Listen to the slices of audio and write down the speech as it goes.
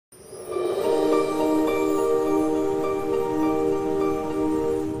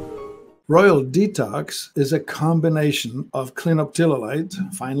Royal Detox is a combination of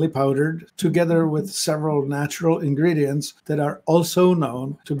clinoptilolite, finely powdered, together with several natural ingredients that are also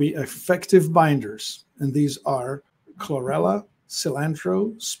known to be effective binders. And these are chlorella,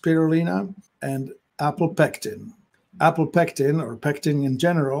 cilantro, spirulina, and apple pectin. Apple pectin, or pectin in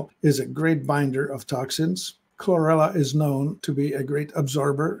general, is a great binder of toxins. Chlorella is known to be a great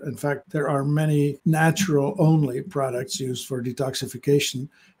absorber. In fact, there are many natural-only products used for detoxification,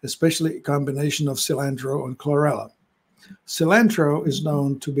 especially a combination of cilantro and chlorella. Cilantro is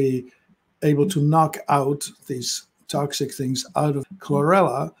known to be able to knock out these toxic things out of.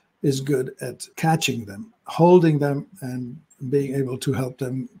 Chlorella is good at catching them, holding them, and being able to help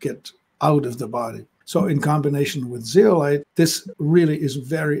them get out of the body. So in combination with zeolite, this really is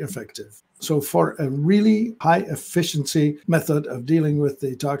very effective. So for a really high efficiency method of dealing with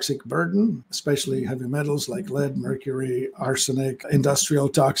the toxic burden, especially heavy metals like lead, mercury, arsenic, industrial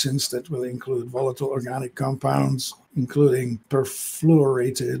toxins that will include volatile organic compounds, including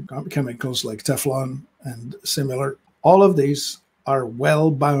perfluorinated chemicals like Teflon and similar, all of these are well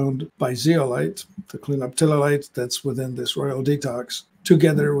bound by zeolite, the clinoptilolite that's within this Royal Detox,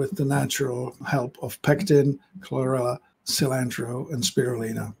 together with the natural help of pectin, chlorella, cilantro, and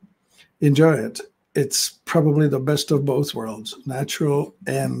spirulina. Enjoy it. It's probably the best of both worlds, natural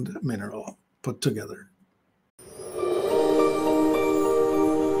and mineral put together.